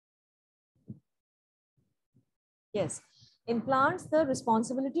Yes. In plants, the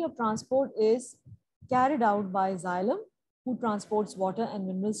responsibility of transport is carried out by xylem, who transports water and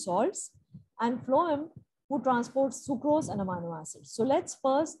mineral salts, and phloem, who transports sucrose and amino acids. So let's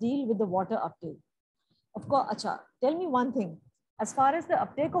first deal with the water uptake. Of course, acha, tell me one thing. As far as the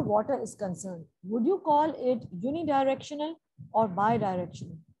uptake of water is concerned, would you call it unidirectional or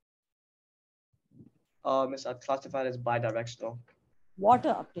bidirectional? Miss, I'd classify it as bidirectional. Water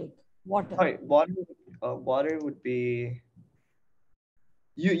uptake. Water. Sorry, water would be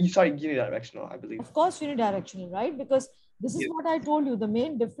sorry, unidirectional, I believe. Of course, unidirectional, right? Because this is Yeah. what I told you. The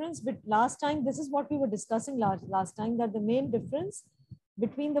main difference, but last time, this is what we were discussing last time, that the main difference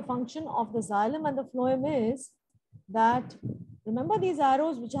between the function of the xylem and the phloem is that, remember these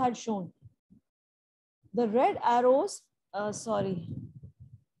arrows which I had shown? The red arrows, sorry.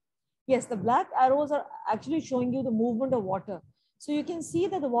 Yes, the black arrows are actually showing you the movement of water. So you can see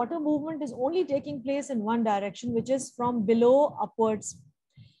that the water movement is only taking place in one direction, which is from below upwards.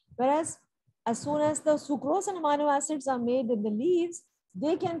 Whereas as soon as the sucrose and amino acids are made in the leaves,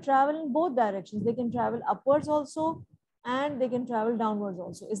 they can travel in both directions. They can travel upwards also, and they can travel downwards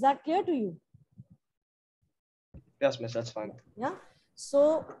also. Is that clear to you? Yes, miss, that's fine. Yeah.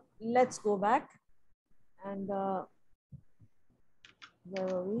 So let's go back. And where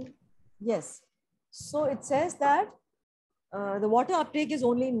are we? Yes. So it says that the water uptake is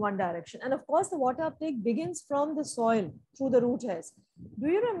only in one direction. And of course, the water uptake begins from the soil through the root hairs. Do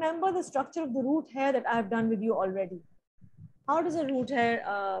you remember the structure of the root hair that I've done with you already? How does a root hair,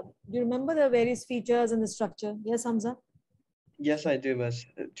 do you remember the various features and the structure? Yes, Hamza? Yes, I do, miss.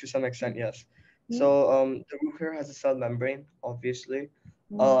 To some extent, yes. Hmm? So the root hair has a cell membrane, obviously.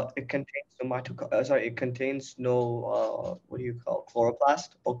 It contains no it contains no what do you call chloroplast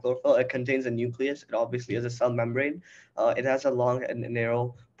or chlorophyll. It contains a nucleus. It obviously is a cell membrane. It has a long and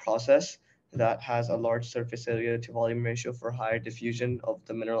narrow process that has a large surface area to volume ratio for higher diffusion of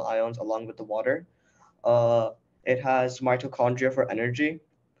the mineral ions along with the water. Uh, it has mitochondria for energy,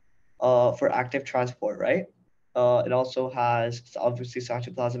 for active transport, right? It also has, obviously,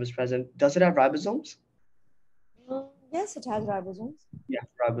 cytoplasm is present. Does it have ribosomes? Yes, it has ribosomes. Yeah,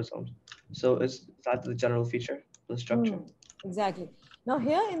 ribosomes. So is that the general feature, the structure? Exactly. Now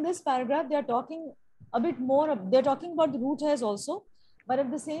here in this paragraph, they are talking a bit more, they're talking about the root hairs also, but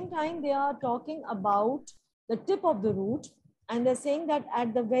at the same time, they are talking about the tip of the root. And they're saying that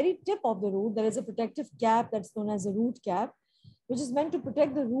at the very tip of the root, there is a protective cap that's known as a root cap, which is meant to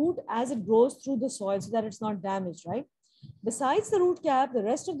protect the root as it grows through the soil so that it's not damaged, right? Besides the root cap, the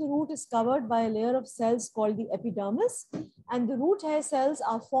rest of the root is covered by a layer of cells called the epidermis, and the root hair cells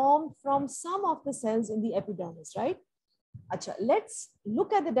are formed from some of the cells in the epidermis, right? Achha, let's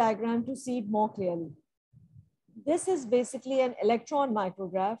look at the diagram to see it more clearly. This is basically an electron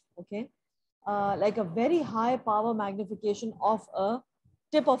micrograph, okay? Like a very high power magnification of a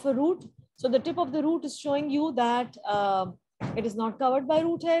tip of a root. So the tip of the root is showing you that it is not covered by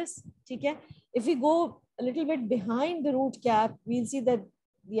root hairs. Okay? If we go a little bit behind the root cap, we'll see that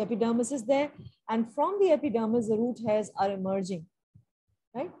the epidermis is there. And from the epidermis, the root hairs are emerging,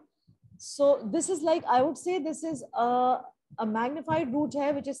 right? So this is like, I would say this is a magnified root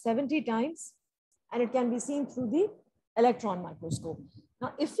hair, which is 70 times, and it can be seen through the electron microscope.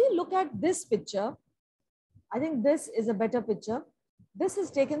 Now, if we look at this picture, I think this is a better picture. This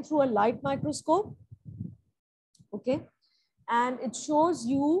is taken through a light microscope, okay? And it shows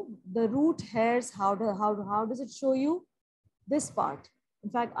you the root hairs. How does it show you? This part. In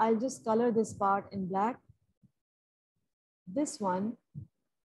fact, I'll just color this part in black. This one.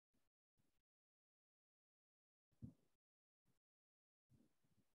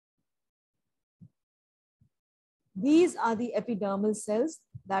 These are the epidermal cells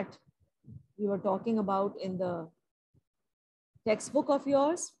that we were talking about in the textbook of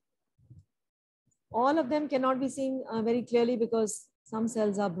yours. All of them cannot be seen very clearly because some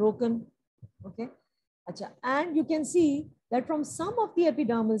cells are broken. Okay. Achha. And you can see that from some of the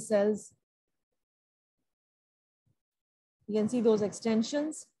epidermal cells, you can see those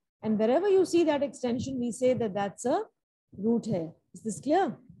extensions. And wherever you see that extension, we say that that's a root hair. Is this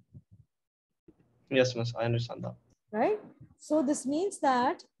clear? Yes, miss, I understand that. Right? So this means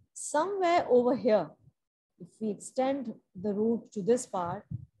that somewhere over here, if we extend the root to this part,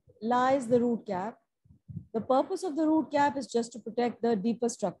 lies the root cap. The purpose of the root cap is just to protect the deeper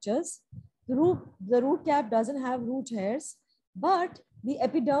structures. The root cap doesn't have root hairs, but the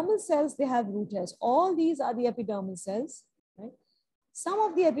epidermal cells, they have root hairs. All these are the epidermal cells, right? Some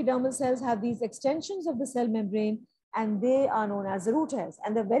of the epidermal cells have these extensions of the cell membrane, and they are known as the root hairs.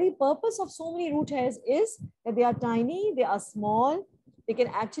 And the very purpose of so many root hairs is that they are tiny, they are small, they can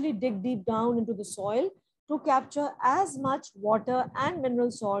actually dig deep down into the soil to capture as much water and mineral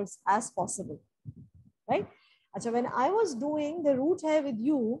salts as possible, right? Achha, when I was doing the root hair with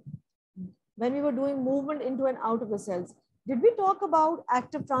you, when we were doing movement into and out of the cells, did we talk about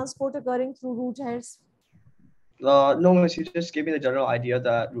active transport occurring through root hairs? No, miss, you just gave me the general idea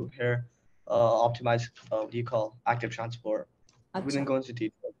that root hair optimize what do you call active transport. We didn't Achha, go into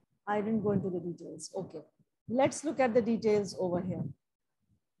detail. I didn't go into the details. Okay, let's look at the details over here.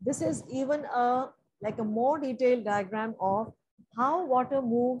 This is even like a more detailed diagram of how water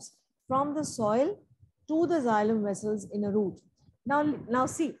moves from the soil to the xylem vessels in a root. Now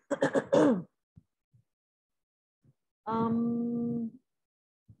see,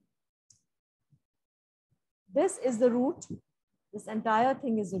 this is the root. This entire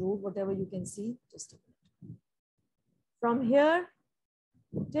thing is the root, whatever you can see. Just a minute. From here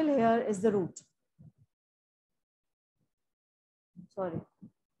till here is the root. Sorry.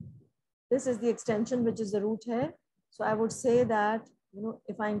 This is the extension, which is the root hair. So I would say that,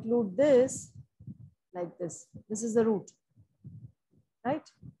 if I include this like this is the root, right?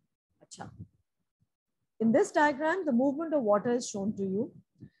 Achha. In this diagram, the movement of water is shown to you.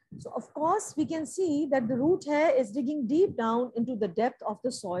 So of course, we can see that the root hair is digging deep down into the depth of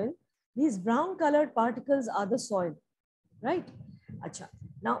the soil. These brown colored particles are the soil, right? Achha.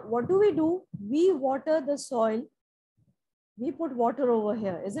 Now, what do? We water the soil. We put water over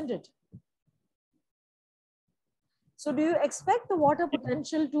here, isn't it? So do you expect the water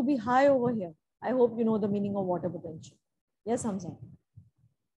potential to be high over here? I hope you know the meaning of water potential. Yes, Hamza?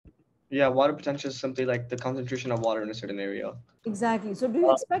 Yeah, water potential is simply like the concentration of water in a certain area. Exactly. So do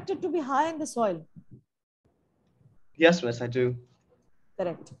you expect it to be high in the soil? Yes, miss, I do.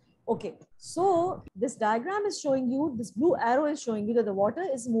 Correct. Okay. So this diagram is showing you, this blue arrow is showing you that the water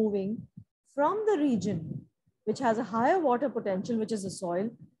is moving from the region which has a higher water potential, which is the soil,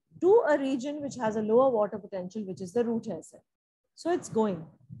 to a region which has a lower water potential, which is the root hair cell. So it's going,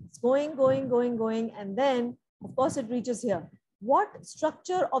 going, and then of course it reaches here. What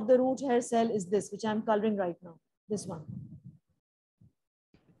structure of the root hair cell is this, which I'm coloring right now? This one.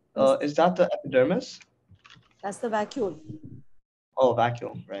 Is that the epidermis? That's the vacuole. Oh,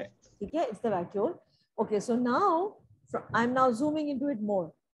 vacuole, right. Okay, it's the vacuole. Okay, so now I'm now zooming into it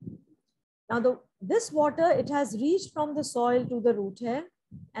more. Now this water, it has reached from the soil to the root hair,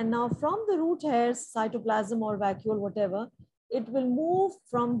 and now from the root hair's cytoplasm or vacuole, whatever, it will move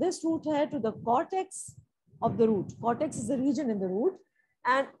from this root hair to the cortex of the root. Cortex is the region in the root,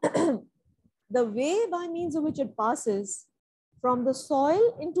 and the way by means of which it passes from the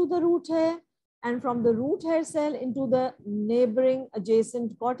soil into the root hair and from the root hair cell into the neighboring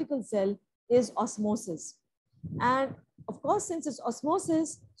adjacent cortical cell is osmosis. And of course, since it's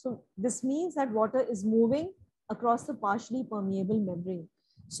osmosis, so this means that water is moving across the partially permeable membrane.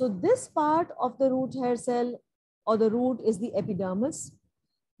 So this part of the root hair cell or the root is the epidermis.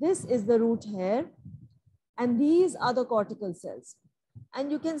 This is the root hair, and these are the cortical cells.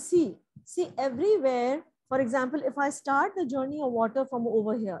 And you can see everywhere. For example, if I start the journey of water from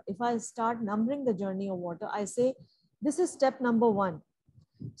over here, if I start numbering the journey of water, I say this is step number 1.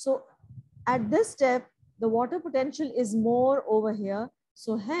 So at this step, the water potential is more over here.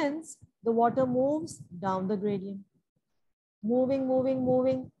 So hence, the water moves down the gradient.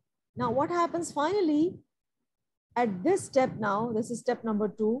 Moving. Now what happens finally? At this step now, this is step number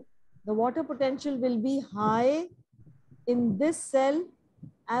 2, the water potential will be high in this cell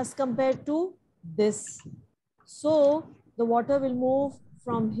as compared to this. So the water will move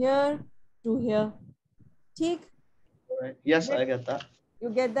from here to here. Take. Right. Yes, I get that. You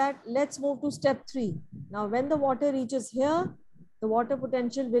get that? Let's move to step 3. Now, when the water reaches here, the water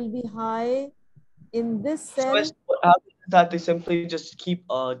potential will be high in this cell. So what happens is that they simply just keep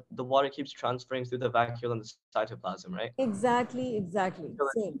the water keeps transferring through the vacuole and the cytoplasm, right? Exactly. Until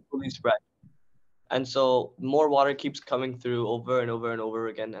it's Same. equally spread. And so more water keeps coming through over and over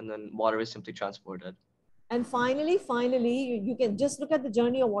again, and then water is simply transported. And finally, you can just look at the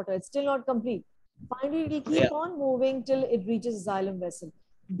journey of water. It's still not complete. Finally, it will keep on moving till it reaches xylem vessel.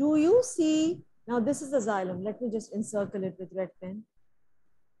 Do you see? Now, this is the xylem. Let me just encircle it with red pen.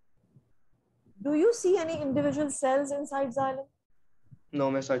 Do you see any individual cells inside xylem?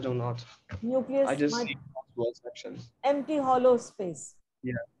 No, miss, I do not. Nucleus, I just see possible sections. empty hollow space.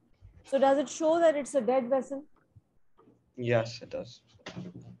 Yeah. So does it show that it's a dead vessel? Yes, it does.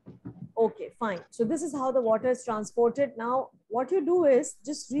 Okay, fine. So this is how the water is transported. Now, what you do is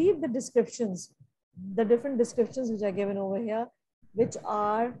just read the descriptions, the different descriptions which are given over here, which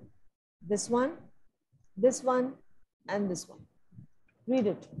are this one, and this one. Read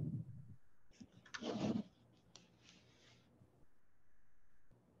it.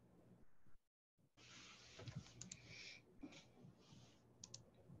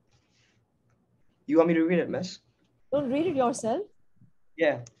 You want me to read it, miss? Don't read it yourself.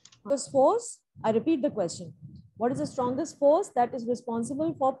 Yeah. Strongest force, I repeat the question. What is the strongest force that is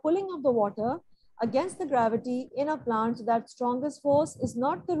responsible for pulling of the water against the gravity in a plant? So that strongest force is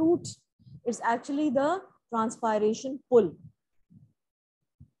not the root, it's actually the transpiration pull.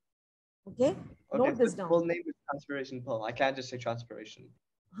 Okay, Okay, note so this the down. full name is transpiration pull. I can't just say transpiration.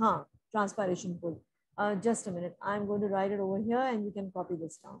 Transpiration pull. Just a minute. I'm going to write it over here and you can copy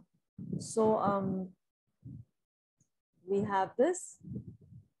this down. So we have this.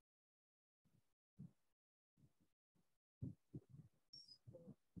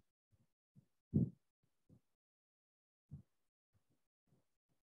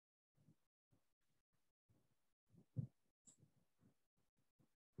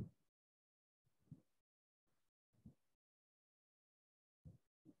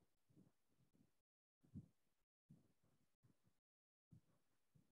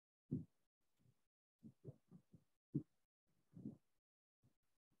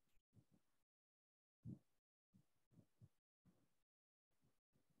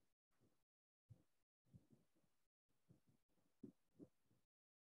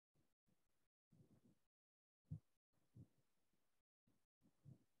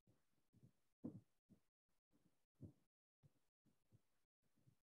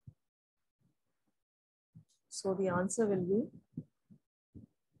 So the answer will be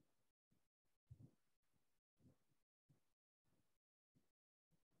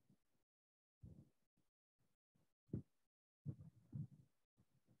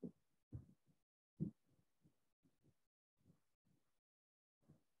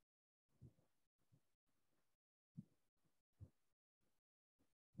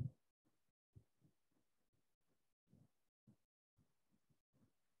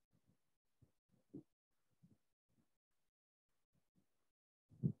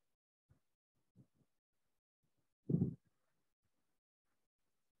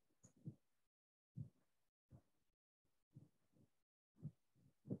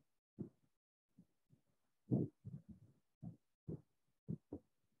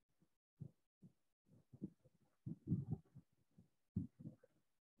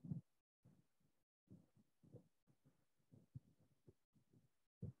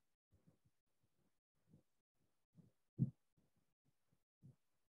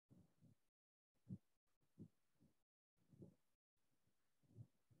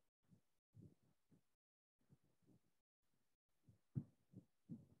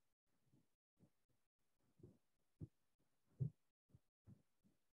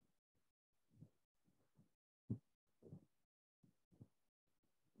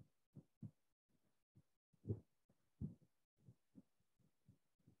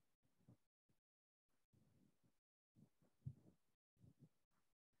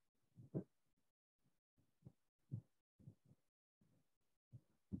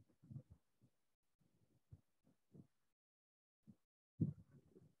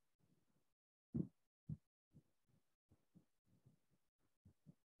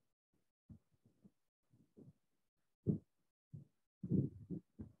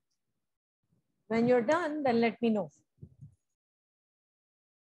when you're done, then let me know.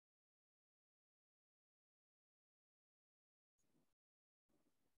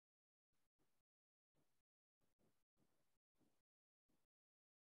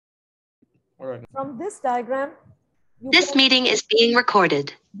 All right. From this diagram, This meeting is being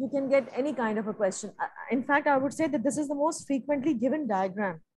recorded. You can get any kind of a question. In fact, I would say that this is the most frequently given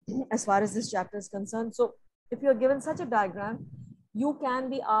diagram as far as this chapter is concerned. So if you're given such a diagram, you can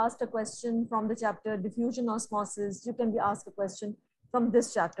be asked a question from the chapter diffusion osmosis. You can be asked a question from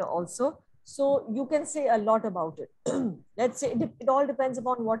this chapter also. So you can say a lot about it. Let's say it all depends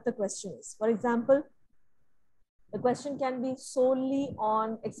upon what the question is. For example, the question can be solely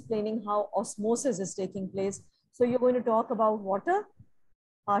on explaining how osmosis is taking place. So you're going to talk about water,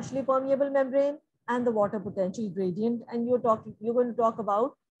 partially permeable membrane, and the water potential gradient. And you're going to talk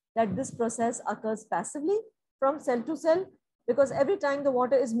about that this process occurs passively from cell to cell, because every time the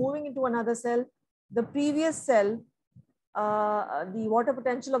water is moving into another cell, the previous cell, the water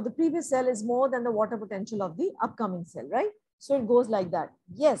potential of the previous cell is more than the water potential of the upcoming cell, right? So it goes like that.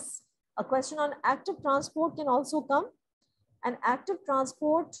 Yes, a question on active transport can also come. And active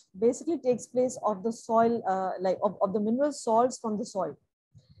transport basically takes place of the soil, of the mineral salts from the soil.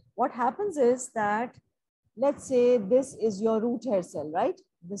 What happens is that, let's say this is your root hair cell, right?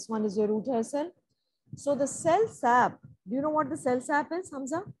 This one is your root hair cell. So the cell sap, do you know what the cell sap is,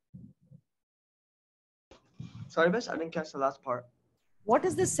 Hamza? Sorry, miss, I didn't catch the last part. What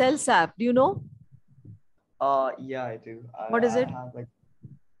is the cell sap? Do you know? Yeah, I do. What is it? I have like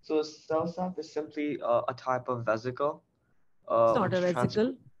So a cell sap is simply a type of vesicle, It's not a which vesicle.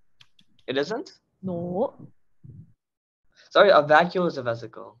 transport. It isn't. No. Sorry, a vacuole is a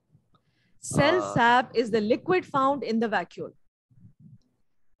vesicle. Cell sap is the liquid found in the vacuole.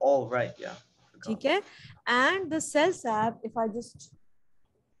 Oh, right, yeah. Okay. And the cell sap, if I just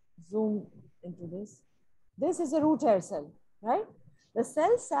zoom into this is a root hair cell, right? The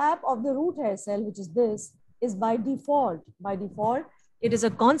cell sap of the root hair cell, which is this, is by default, it is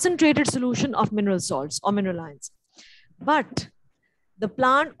a concentrated solution of mineral salts or mineral ions. But the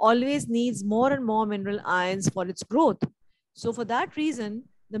plant always needs more and more mineral ions for its growth. So for that reason,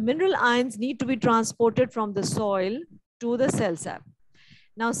 the mineral ions need to be transported from the soil to the cell sap.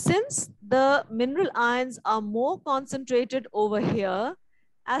 Now, since the mineral ions are more concentrated over here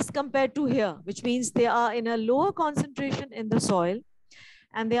as compared to here, which means they are in a lower concentration in the soil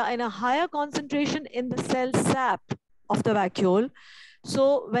and they are in a higher concentration in the cell sap of the vacuole.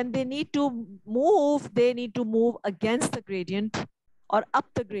 So when they need to move against the gradient or up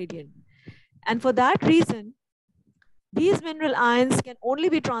the gradient. And for that reason, these mineral ions can only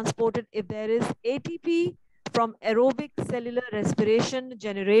be transported if there is ATP from aerobic cellular respiration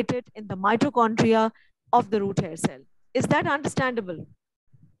generated in the mitochondria of the root hair cell. Is that understandable?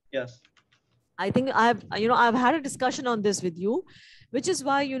 Yes. I think I've had a discussion on this with you, which is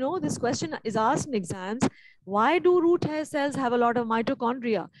why, this question is asked in exams. Why do root hair cells have a lot of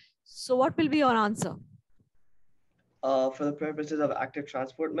mitochondria? So what will be your answer? For the purposes of active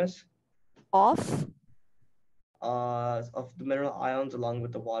transport, miss, Of of the mineral ions along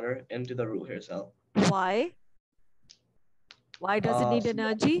with the water into the root hair cell. why? Why does it need So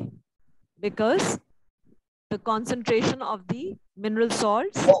energy? Because the concentration of the mineral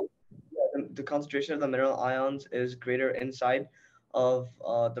salts. the concentration of the mineral ions is greater inside of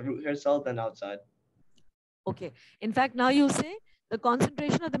the root hair cell than outside. Okay. In fact, now you say the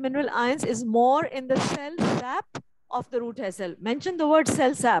concentration of the mineral ions is more in the cell sap of the root hair cell. Mention the word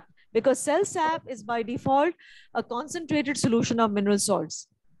cell sap because cell sap is by default a concentrated solution of mineral salts.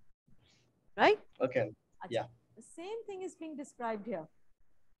 Right? Okay. Yeah. The same thing is being described here.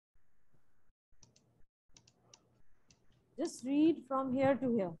 Just read from here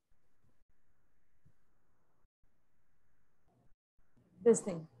to here. This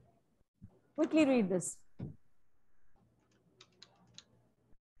thing. Quickly read this.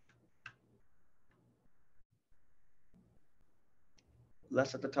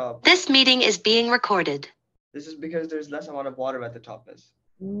 Less at the top. This meeting is being recorded. This is because there's less amount of water at the top, miss.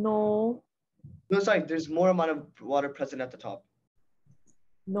 No. No, sorry, there's more amount of water present at the top.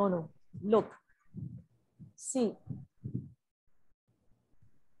 No. Look. See.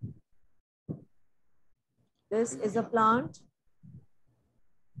 This is a plant.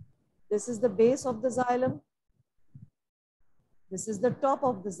 This is the base of the xylem. This is the top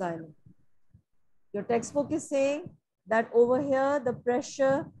of the xylem. Your textbook is saying that over here, the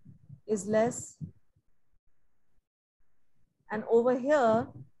pressure is less. And over here,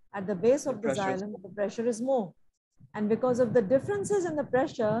 at the base of the xylem, the pressure is more. And because of the differences in the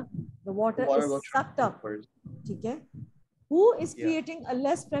pressure, the water is sucked up. Okay? Who is creating a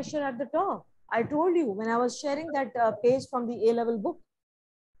less pressure at the top? I told you when I was sharing that page from the A-level book.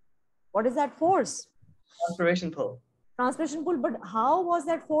 What is that force? Transpiration pull. Transpiration pull, but how was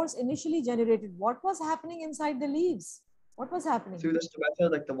that force initially generated? What was happening inside the leaves? What was happening? Through the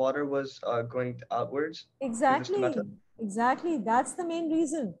stomata, like the water was going outwards. Exactly. Exactly. That's the main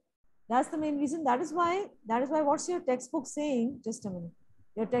reason. That's the main reason. That is why what's your textbook saying? Just a minute.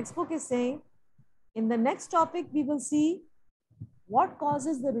 Your textbook is saying in the next topic, we will see what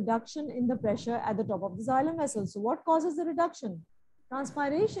causes the reduction in the pressure at the top of the xylem vessel. So what causes the reduction?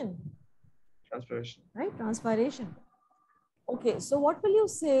 Transpiration. Transpiration. Right? Transpiration. Okay, so what will you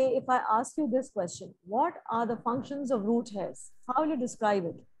say if I ask you this question? What are the functions of root hairs? How will you describe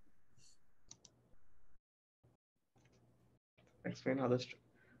it? Explain how this.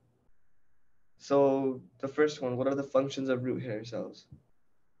 So the first one, what are the functions of root hair cells?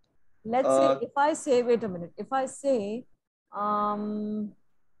 Let's say, if I say, wait a minute, if I say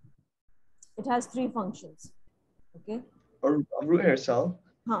it has three functions, okay? A root hair cell.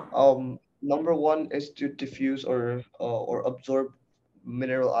 Number one is to diffuse or absorb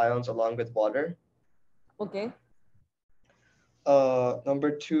mineral ions along with water. Okay.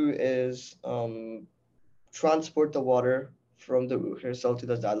 Number two is transport the water from the root hair cell to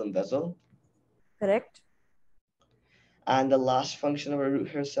the xylem vessel. Correct. And the last function of a root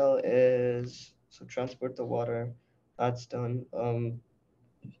hair cell is so transport the water. That's done.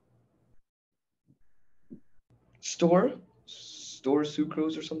 Store store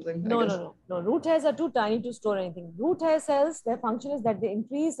sucrose or something, I No, guess. no, no, no. Root hairs are too tiny to store anything. Root hair cells, their function is that they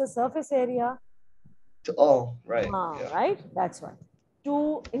increase the surface area. Oh, right. Yeah. Right? That's why.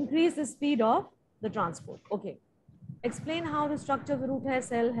 To increase the speed of the transport. Okay. Explain how the structure of the root hair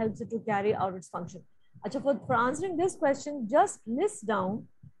cell helps it to carry out its function. Achha, for answering this question, just list down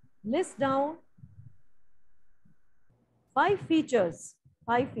five features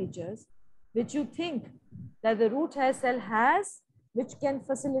which you think that the root hair cell has, which can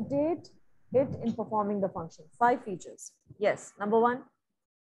facilitate it in performing the function. 5 features. Yes. Number one.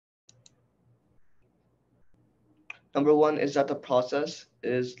 Number one is that the process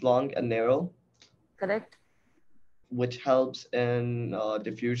is long and narrow, Correct. which helps in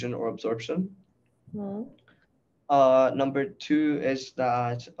diffusion or absorption. Hmm. Number two is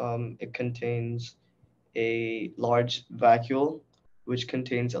that it contains a large vacuole, which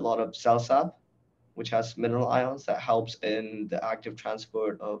contains a lot of cell sap, which has mineral ions that helps in the active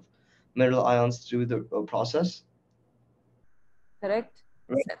transport of mineral ions through the process. Correct.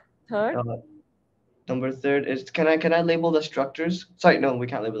 Right. Third. Number third is can I label the structures? Sorry, no, we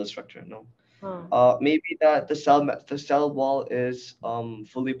can't label the structure. No. Maybe that the cell wall is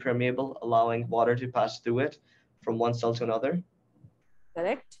fully permeable, allowing water to pass through it from one cell to another.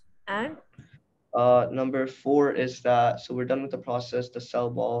 Correct. And Number four is that, so we're done with the process, the cell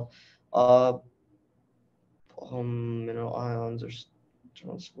wall. Mineral ions are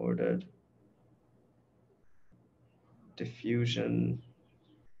transported, diffusion.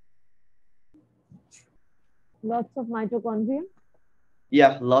 lots of mitochondria.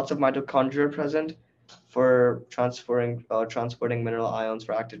 Yeah, lots of mitochondria are present for transporting mineral ions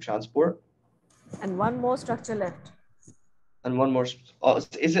for active transport. And one more structure left. And one more. Oh,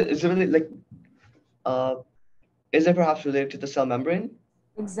 is it really like uh is it perhaps related to the cell membrane?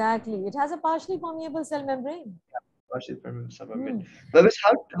 Exactly. It has a partially permeable cell membrane. Partially permeable cell membrane. Hmm. But miss,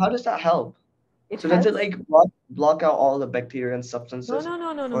 how does that help? It So does it helps. like block out all the bacteria and No, substances? no,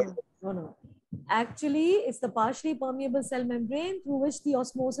 no, no, no, Or no, no, no. Actually, it's the partially permeable cell membrane through which the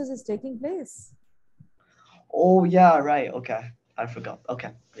osmosis is taking place. oh yeah, right. Okay. I forgot.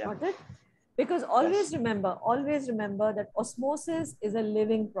 Okay. Yeah. Got it? Because Yes. always remember that osmosis is a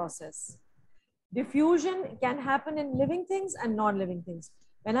living process. Diffusion can happen in living things and non-living things.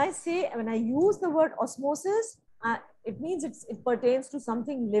 When I use the word osmosis, it means it pertains to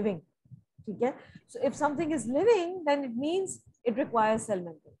something living. Okay? So if something is living, then it means it requires cell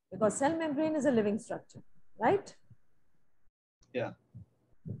membrane, because cell membrane is a living structure, right? Yeah.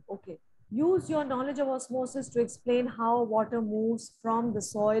 Okay. Use your knowledge of osmosis to explain how water moves from the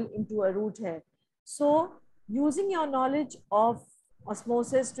soil into a root hair. So, using your knowledge of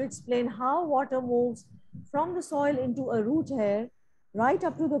osmosis to explain how water moves from the soil into a root hair, right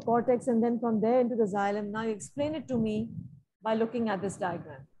up to the cortex, and then from there into the xylem. Now, explain it to me by looking at this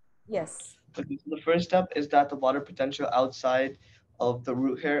diagram. Yes. Okay, so the first step is that the water potential outside of the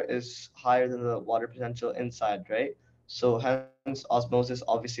root hair is higher than the water potential inside, right? So hence osmosis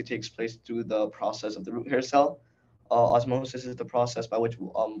obviously takes place through the process of the root hair cell. Osmosis is the process by which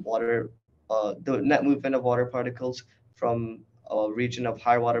the net movement of water particles from a region of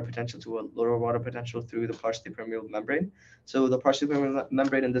higher water potential to a lower water potential through the partially permeable membrane. So the partially permeable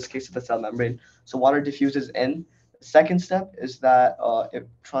membrane, in this case, is the cell membrane. So water diffuses in. Second step is that it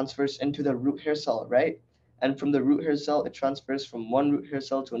transfers into the root hair cell, right? And from the root hair cell, it transfers from one root hair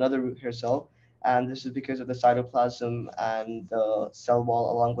cell to another root hair cell. And this is because of the cytoplasm and the cell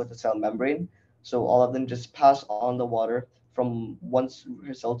wall along with the cell membrane. So all of them just pass on the water from one root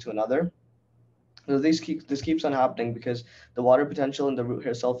hair cell to another. So this keeps on happening because the water potential in the root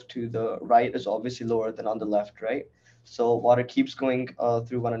hair cell to the right is obviously lower than on the left, right? So water keeps going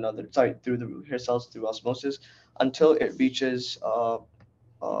through one another, sorry, through the root hair cells through osmosis until it reaches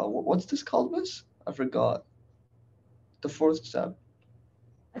what's this called, miss? I forgot. The fourth step.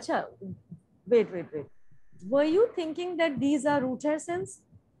 Acha, wait. Were you thinking that these are root hair cells?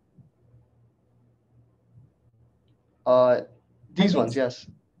 Uh, I these think ones, yes.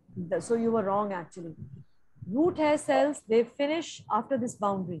 so. You were wrong actually. Root hair cells, they finish after this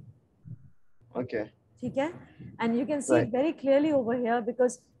boundary. Okay. Okay? And you can see Right. it very clearly over here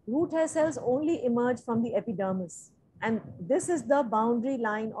because root hair cells only emerge from the epidermis. And this is the boundary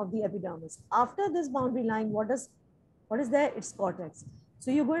line of the epidermis. After this boundary line, what is there? It's cortex. So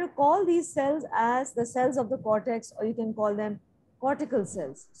you're going to call these cells as the cells of the cortex, or you can call them cortical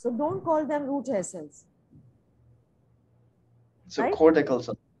cells. So don't call them root hair cells. So Right? cortical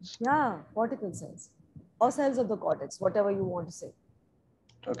cells. Yeah, cortical cells or cells of the cortex, whatever you want to say.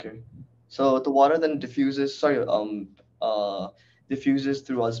 Okay. So the water then diffuses. Sorry. diffuses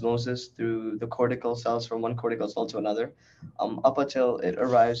through osmosis through the cortical cells from one cortical cell to another, up until it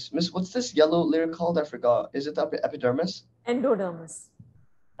arrives. Miss, what's this yellow layer called? I forgot. Is it the epidermis? Endodermis.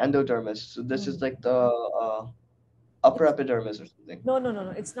 Endodermis. So this is Hmm. like the upper It's, epidermis or something. no, no, no,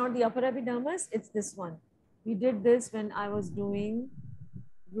 no. It's not the upper epidermis. It's this one. We did this when I was doing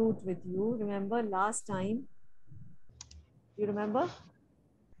root with you. Remember last time? You remember?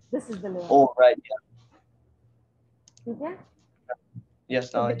 This is the layer. Oh, right. Yeah. Okay?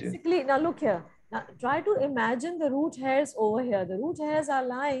 Yes, So now I do. basically, now look here. Now try to imagine the root hairs over here. The root hairs are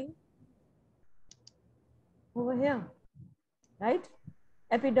lying over here, right?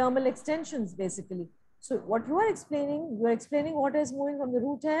 Epidermal extensions, basically. So what you are explaining what is moving from the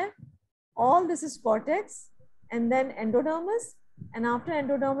root hair. All this is cortex, and then endodermis, and after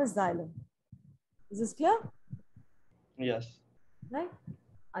endodermis, xylem. Is this clear? Yes. Right?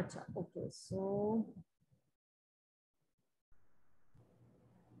 Acha, okay. So,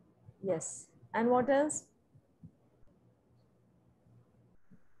 yes. And what else?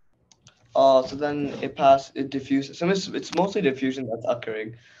 So then it diffuses. So it's mostly diffusion that's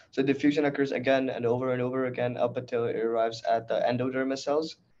occurring. So diffusion occurs again and over again up until it arrives at the endodermis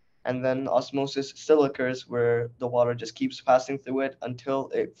cells. And then osmosis still occurs where the water just keeps passing through it until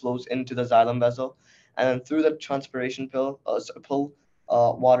it flows into the xylem vessel. And then through the transpiration pull,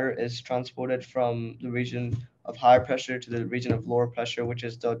 water is transported from the region of higher pressure to the region of lower pressure, which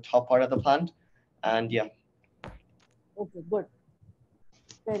is the top part of the plant. And yeah. Okay, good.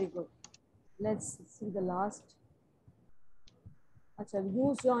 Very good. Let's see the last. Acha,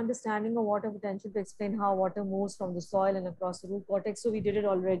 use your understanding of water potential to explain how water moves from the soil and across the root cortex. So we did it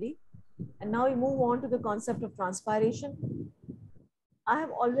already. And now we move on to the concept of transpiration. I have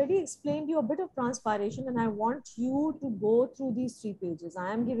already explained you a bit of transpiration, and I want you to go through these 3 pages.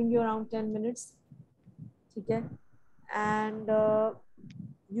 I am giving you around 10 minutes. Okay? And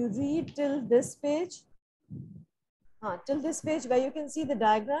you read till this page, where you can see the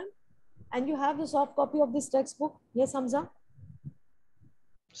diagram, and you have the soft copy of this textbook. Yes, Hamza?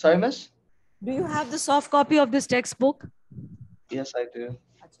 Sorry, miss? Do you have the soft copy of this textbook? Yes, I do.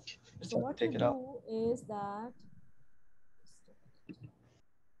 So what you Take it out. do is that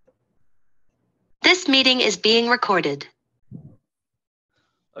This meeting is being recorded.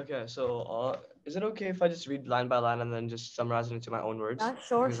 Okay, so is it okay if I just read line by line and then just summarize it into my own words? yeah,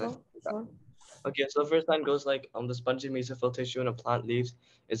 sure, Because sure. okay, so the first line goes like the spongy mesophyll tissue in a plant leaves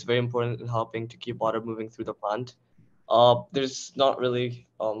is very important in helping to keep water moving through the plant. There's not really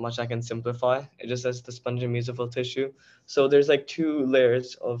much I can simplify. It just says the spongy mesophyll tissue. So there's like two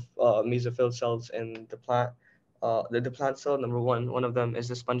layers of mesophyll cells in the plant. The plant cell, number one of them is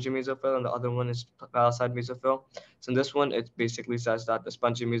the spongy mesophyll, and the other one is parasite mesophyll. So in this one, it basically says that the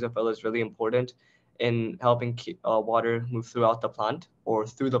spongy mesophyll is really important in helping keep water move throughout the plant or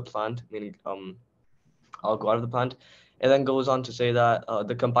through the plant, meaning I'll go out of the plant. It then goes on to say that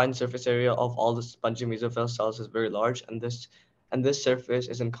the combined surface area of all the spongy mesophyll cells is very large, and this surface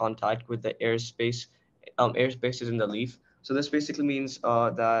is in contact with the air spaces in the leaf. So this basically means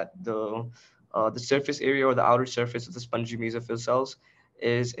that the surface area or the outer surface of the spongy mesophyll cells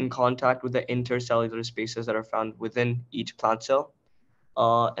is in contact with the intercellular spaces that are found within each plant cell.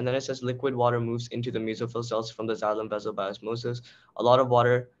 And then it says liquid water moves into the mesophyll cells from the xylem vessel by osmosis. A lot of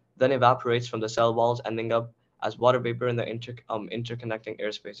water then evaporates from the cell walls, ending up as water vapor in the interconnecting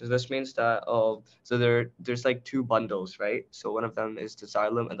air spaces. This means that there's like two bundles, right? So one of them is the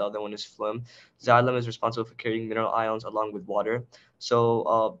xylem and the other one is phylum. Xylem is responsible for carrying mineral ions along with water.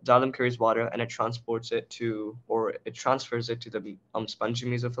 So xylem carries water and it transfers it to the spongy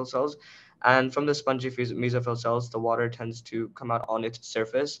mesophyll cells, and from the spongy mesophyll cells, the water tends to come out on its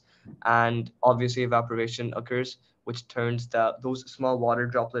surface, and obviously evaporation occurs, which turns those small water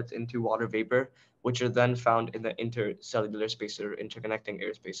droplets into water vapor, which are then found in the intercellular space or interconnecting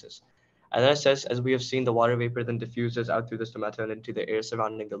air spaces. And then it says, as we have seen, the water vapor then diffuses out through the stomata and into the air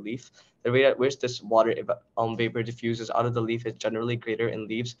surrounding the leaf. The rate at which this vapor diffuses out of the leaf is generally greater in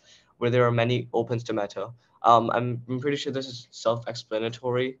leaves where there are many open stomata. I'm pretty sure this is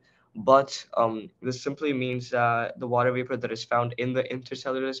self-explanatory, but this simply means that the water vapor that is found in the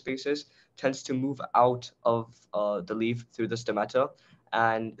intercellular spaces tends to move out of the leaf through the stomata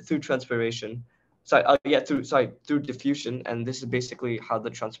and through transpiration. Through diffusion, and this is basically how the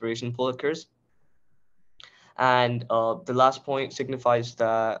transpiration pull occurs. And the last point signifies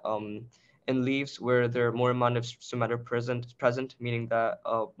that in leaves where there are more amount of stomata present, meaning that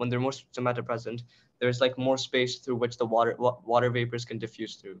when there are more stomata present, there's like more space through which the water vapors can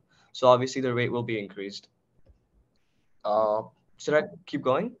diffuse through. So obviously the rate will be increased. Should I keep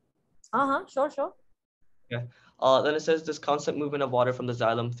going? Sure. Yeah. Then it says this constant movement of water from the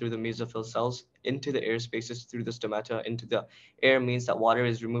xylem through the mesophyll cells into the air spaces through the stomata into the air means that water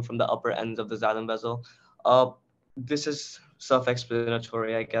is removed from the upper ends of the xylem vessel. Uh, this is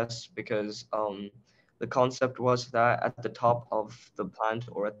self-explanatory, I guess, because the concept was that at the top of the plant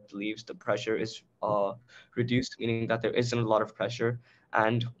or at the leaves, the pressure is reduced, meaning that there isn't a lot of pressure.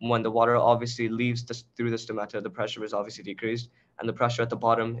 And when the water obviously leaves through the stomata, the pressure is obviously decreased, and the pressure at the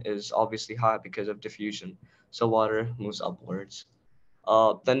bottom is obviously high because of diffusion. So water moves upwards.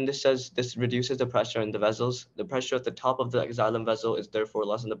 Then this says this reduces the pressure in the vessels. The pressure at the top of the xylem vessel is therefore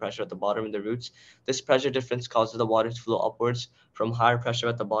less than the pressure at the bottom in the roots. This pressure difference causes the water to flow upwards from higher pressure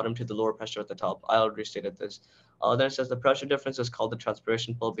at the bottom to the lower pressure at the top. I already stated this. Then it says the pressure difference is called the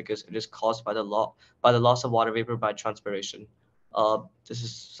transpiration pull because it is caused by the loss of water vapor by transpiration. This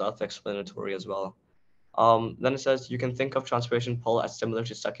is self-explanatory as well. Then it says you can think of transpiration pull as similar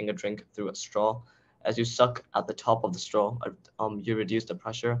to sucking a drink through a straw. As you suck at the top of the straw, you reduce the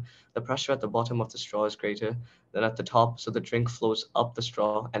pressure. The pressure at the bottom of the straw is greater than at the top, so the drink flows up the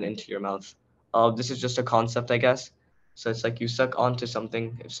straw and into your mouth. This is just a concept, I guess. So it's like you suck onto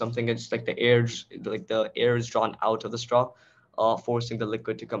something. If something is like the air is drawn out of the straw, forcing the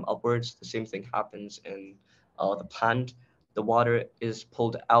liquid to come upwards. The same thing happens in the plant. The water is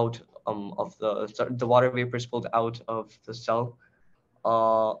pulled out the water vapor is pulled out of the cell.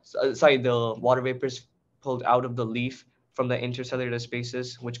 Sorry, the water vapor is pulled out of the leaf from the intercellular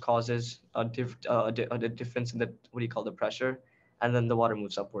spaces, which causes a difference in the what do you call the pressure, and then the water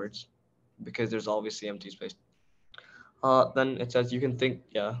moves upwards because there's obviously empty space. Then it says you can think,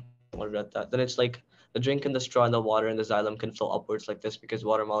 yeah, I read that. Then it's like the drink and the straw and the water and the xylem can flow upwards like this because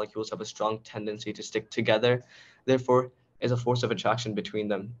water molecules have a strong tendency to stick together. Therefore, is a force of attraction between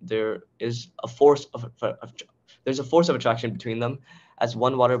them. There's a force of attraction between them. As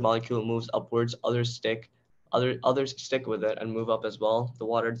one water molecule moves upwards, others stick with it and move up as well. The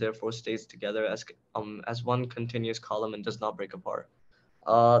water therefore stays together as one continuous column and does not break apart.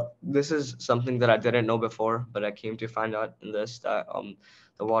 This is something that I didn't know before, but I came to find out in this that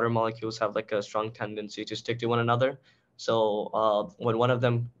the water molecules have like a strong tendency to stick to one another. So when one of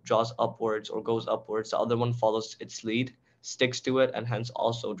them draws upwards or goes upwards, the other one follows its lead, sticks to it, and hence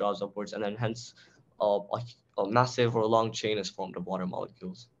also draws upwards, and then hence a massive or long chain is formed of water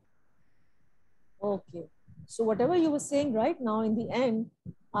molecules. Okay. So whatever you were saying right now, in the end,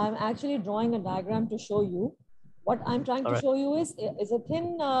 I'm actually drawing a diagram to show you. What I'm trying All to right. show you is a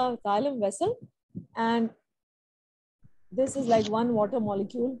thin xylem vessel, and this is like one water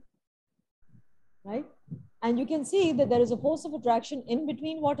molecule, right? And you can see that there is a force of attraction in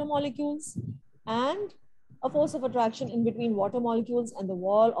between water molecules and a force of attraction in between water molecules and the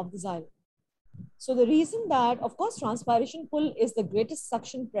wall of the xylem. So the reason that, of course, transpiration pull is the greatest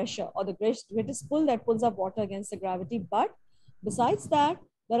suction pressure or the greatest pull that pulls up water against the gravity. But besides that,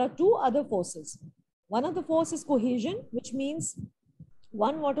 there are two other forces. One of the forces is cohesion, which means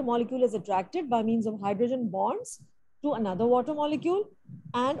one water molecule is attracted by means of hydrogen bonds to another water molecule,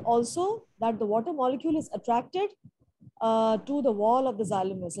 and also that the water molecule is attracted to the wall of the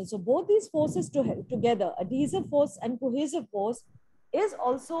xylem vessel. So both these forces together, adhesive force and cohesive force, is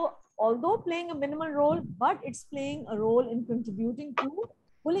also, although playing a minimal role, but it's playing a role in contributing to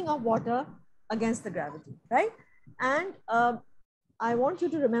pulling up water against the gravity, right? And I want you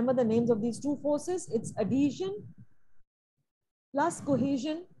to remember the names of these two forces. It's adhesion plus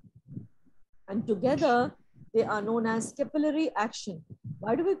cohesion, and together they are known as capillary action.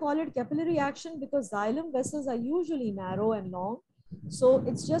 Why do we call it capillary action? Because xylem vessels are usually narrow and long. So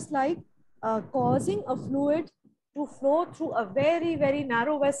it's just like causing a fluid to flow through a very, very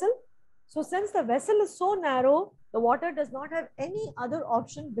narrow vessel. So since the vessel is so narrow, the water does not have any other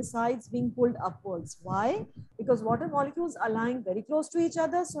option besides being pulled upwards. Why? Because water molecules are lying very close to each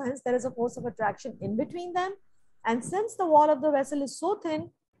other. So hence there is a force of attraction in between them. And since the wall of the vessel is so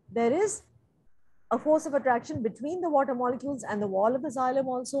thin, there is a force of attraction between the water molecules and the wall of the xylem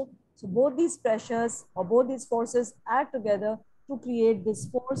also. So both these pressures or both these forces add together to create this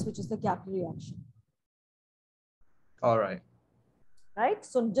force, which is the capillary action. All right. Right?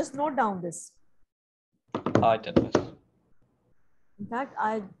 So just note down this. I did this. In fact,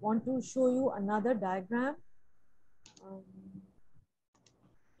 I want to show you another diagram.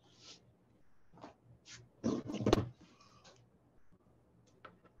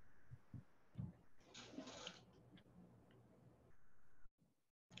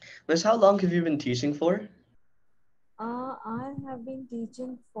 Miss, how long have you been teaching for? I have been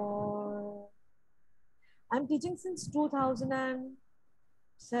teaching for, I'm teaching since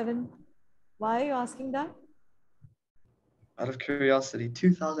 2007. Why are you asking that? Out of curiosity,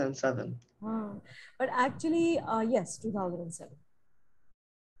 2007. But actually, yes, 2007.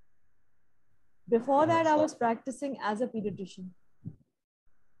 Before that, I was practicing as a pediatrician.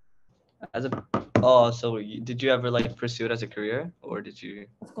 As a so did you ever like pursue it as a career, or did you?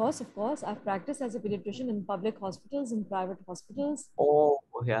 Of course, of course. I've practiced as a pediatrician in public hospitals, in private hospitals. Oh,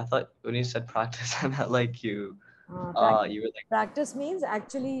 okay. I thought when you said practice, I meant like you you were like, Practice means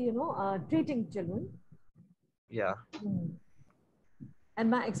actually, treating children. yeah. And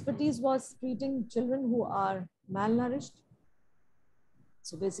my expertise was treating children who are malnourished.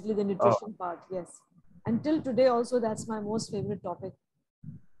 So basically the nutrition part, yes. Until today also, that's my most favorite topic.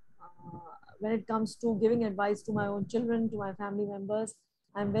 When it comes to giving advice to my own children, to my family members,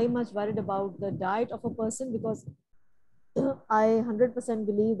 I'm very much worried about the diet of a person because I 100%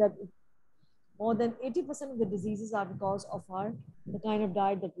 believe that more than 80% of the diseases are because of the kind of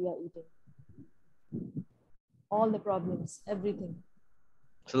diet that we are eating. All the problems, everything.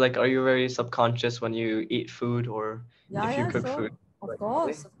 So like, are you very subconscious when you eat food, or if you cook Sure. food? Of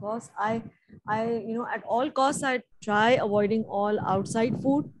course. I, at all costs, I try avoiding all outside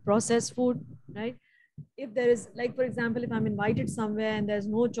food, processed food, right? If there is, like, for example, if I'm invited somewhere and there's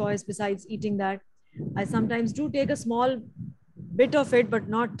no choice besides eating that, I sometimes do take a small bit of it, but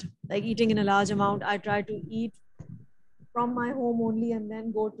not like eating in a large amount. I try to eat from my home only and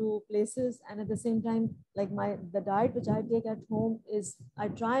then go to places. And at the same time, like the diet which I take at home is, I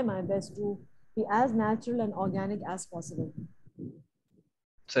try my best to be as natural and organic as possible.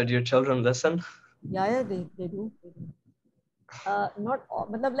 So do your children listen? Yeah, they do. Not all,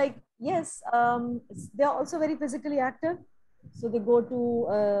 but like, yes, they're also very physically active. So they go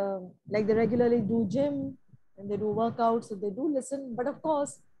to, like they regularly do gym and they do workouts. So they do listen. But of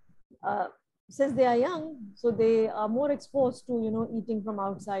course, uh, since they are young, so they are more exposed to, eating from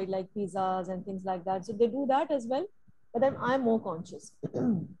outside, like pizzas and things like that. So they do that as well. But then I'm more conscious.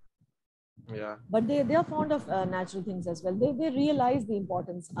 Yeah. But they are fond of natural things as well. They realize the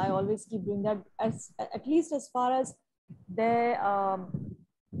importance. I always keep doing that, as at least as far as their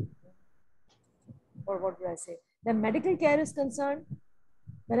or what do I say, their medical care is concerned.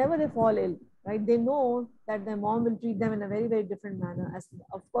 Whenever they fall ill, right, they know that their mom will treat them in a very, very different manner. As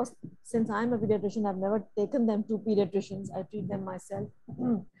of course, since I'm a pediatrician, I've never taken them to pediatricians. I treat them myself.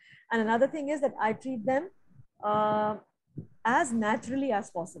 And another thing is that I treat them uh, as naturally as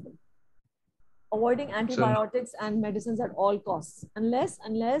possible, avoiding So antibiotics and medicines at all costs, unless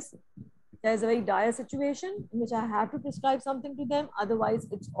there's a very dire situation in which I have to prescribe something to them. Otherwise,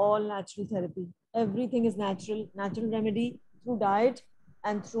 it's all natural therapy. Everything is natural remedy through diet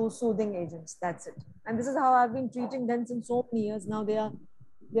and through soothing agents. That's it. And this is how I've been treating them since so many years. Now they are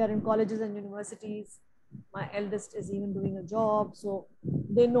in colleges and universities. My eldest is even doing a job, so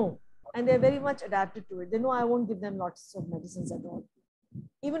they know, and they're very much adapted to it. They know I won't give them lots of medicines at all.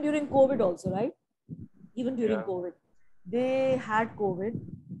 Even during COVID, also, right? Even during COVID, they had COVID.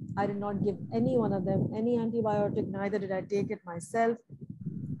 I did not give any one of them any antibiotic, neither did I take it myself.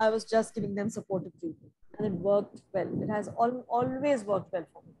 I was just giving them supportive treatment, and it worked well. It has always worked well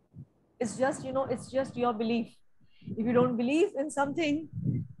for me. It's just, it's just your belief. If you don't believe in something,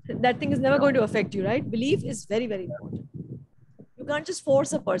 that thing is never going to affect you, right? Belief is very, very important. You can't just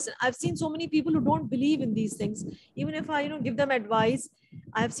force a person. I've seen so many people who don't believe in these things. Even if I, give them advice,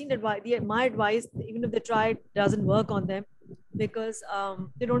 I've seen advice, my advice, even if they try, it doesn't work on them because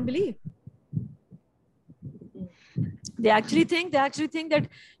they don't believe. They actually think that,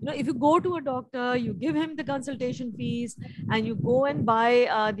 if you go to a doctor, you give him the consultation fees, and you go and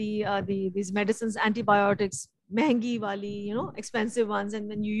buy these medicines, antibiotics, mehengi wali, expensive ones, and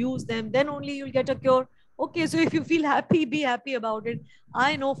when you use them, then only you'll get a cure. Okay, so if you feel happy, be happy about it.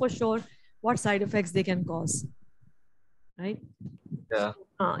 I know for sure what side effects they can cause, right? yeah,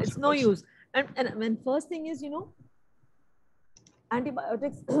 It's no use. And when first thing is,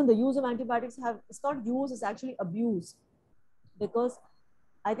 antibiotics, the use of antibiotics it's not use, it's actually abuse. Because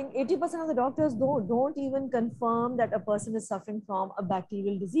I think 80% of the doctors don't even confirm that a person is suffering from a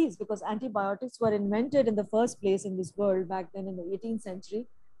bacterial disease, because antibiotics were invented in the first place in this world back then in the 18th century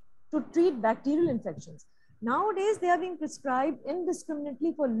to treat bacterial infections. Nowadays, they are being prescribed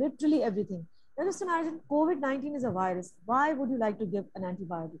indiscriminately for literally everything. Now, just imagine COVID-19 is a virus. Why would you like to give an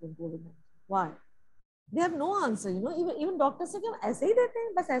antibiotic in COVID-19? Why? They have no answer. Even doctors say, ऐसे ही देते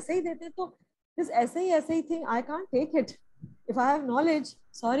हैं, बस ऐसे ही देते हैं. तो this ऐसे ही thing, I can't take it. If I have knowledge,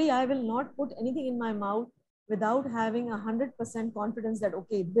 sorry, I will not put anything in my mouth without having 100% confidence that,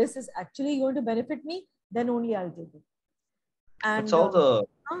 okay, this is actually going to benefit me, then only I'll take it. And it's all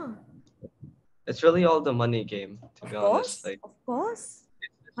it's really all the money game, to be honest. Like, of course,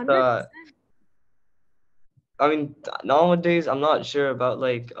 100%. I mean, nowadays I'm not sure about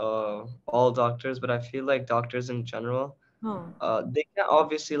like all doctors, but I feel like doctors in general, Huh. they can't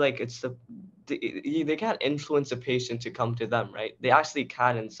obviously like they can't influence a patient to come to them, right? They actually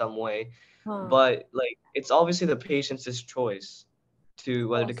can in some way, Huh. but like it's obviously the patient's choice to Of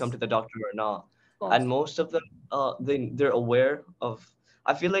whether to come course. to the doctor or not. Of And course. most of them, they're aware of.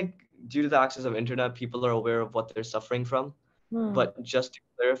 I feel like due to the access of internet, people are aware of what they're suffering from, Hmm. but just to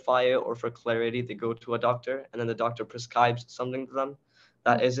clarify it or for clarity, they go to a doctor and then the doctor prescribes something to them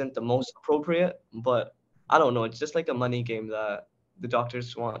that isn't the most appropriate. But I don't know, it's just like a money game that the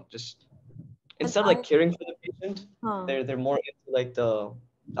doctors want. Just And instead of like I, caring for the patient, huh. they're more into like the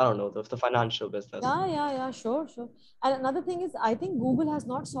I don't know, the financial business. Yeah, sure, sure. And another thing is, I think Google has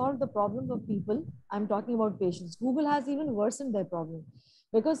not solved the problems of people. I'm talking about patients. Google has even worsened their problem.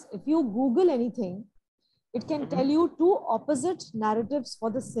 Because if you Google anything, it can tell Hmm. you two opposite narratives for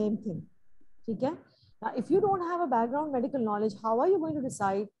the same thing. Okay? Now, if you don't have a background medical knowledge, how are you going to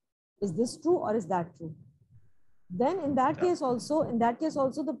decide, is this true or is that true? Then Yeah, in that case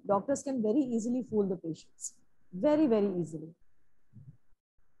also, the doctors can very easily fool the patients. Very, very easily.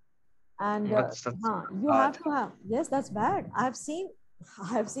 And that's you bad. have to have, yes, that's bad. I've seen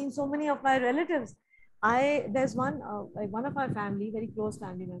so many of my relatives. There's one, like one of my family, very close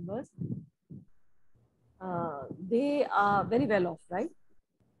family members. They are very well off, right?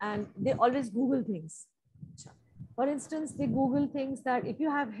 And they always Google things. For instance, they Google things that if you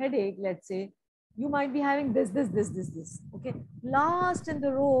have headache, let's say, you might be having this. Okay. Last in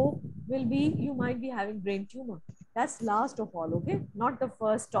the row will be you might be having brain tumor. That's last of all, okay? Not the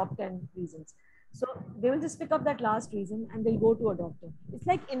first top 10 reasons. So they will just pick up that last reason and they'll go to a doctor. It's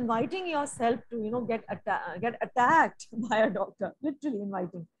like inviting yourself to, get attacked by a doctor, literally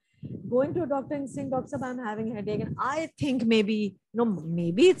inviting going to a doctor and saying, Doctor, I'm having a headache, and I think maybe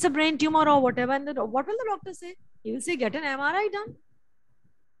it's a brain tumor or whatever. And what will the doctor say? He will say, get an MRI done.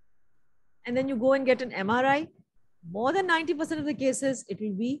 And then you go and get an MRI. More than 90% of the cases, it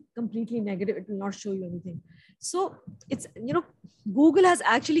will be completely negative. It will not show you anything. So Google has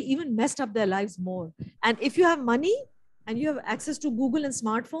actually even messed up their lives more. And if you have money and you have access to Google and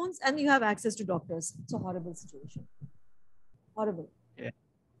smartphones and you have access to doctors, it's a horrible situation. Horrible. Yeah.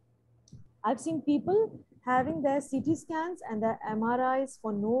 I've seen people having their CT scans and their MRIs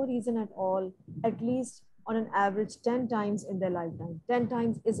for no reason at all, at least on an average 10 times in their lifetime. 10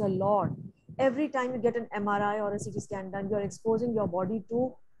 times is a lot. Every time you get an MRI or a CT scan done, you're exposing your body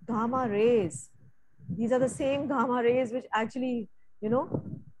to gamma rays. These are the same gamma rays which actually, you know,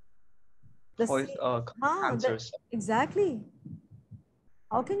 the Poison, same. cancers. Exactly.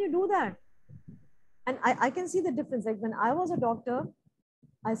 How can you do that? And I can see the difference. Like when I was a doctor,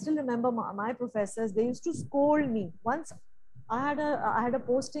 I still remember my professors, they used to scold me. Once I had a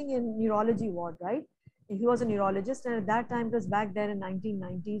posting in neurology ward, right? He was a neurologist, and at that time it was back there in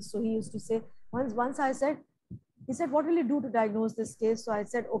 1990s. So he used to say, once I said, he said, what will you do to diagnose this case? So I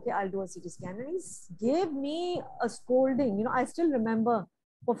said, okay, I'll do a CT scan. And he gave me a scolding. I still remember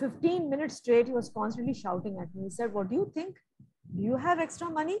for 15 minutes straight, he was constantly shouting at me. He said, what do you think? Do you have extra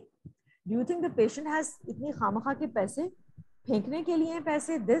money? Do you think the patient has itni खामखा के पैसे फेंकने के लिए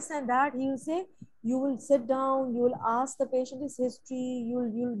पैसे this and that? He will say, you will sit down, you will ask the patient his history,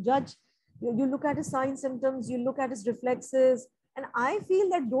 you'll judge, you look at his signs, symptoms, you look at his reflexes. And I feel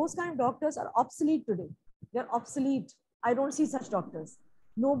that those kind of doctors are obsolete today. They're obsolete. I don't see such doctors.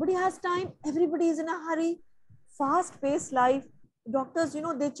 Nobody has time. Everybody is in a hurry. Fast paced life. Doctors,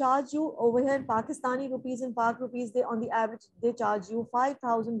 they charge you over here in Pakistani rupees and Pak rupees. They, on the average, they charge you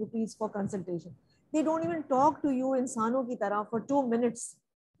 5,000 rupees for consultation. They don't even talk to you in Sano ki tarah for 2 minutes.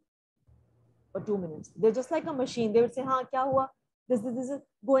 For 2 minutes. They're just like a machine. They would say, "Ha, kya hua? This,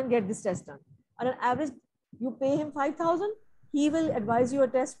 go and get this test done." On an average, you pay him 5,000, he will advise you a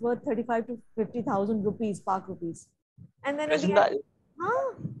test worth 35 to 50,000 rupees, Pak rupees. And then at the Isn't end, that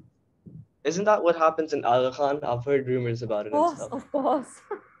huh? isn't that what happens in Al Khan? I've heard rumors about it and Of course, stuff. of course,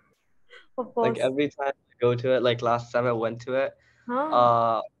 of Like course. every time I go to it, like last time I went to it,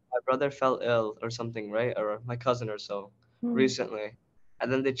 Huh? my brother fell ill or something, right? Or my cousin or so Hmm. recently.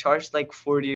 And then they charged like 40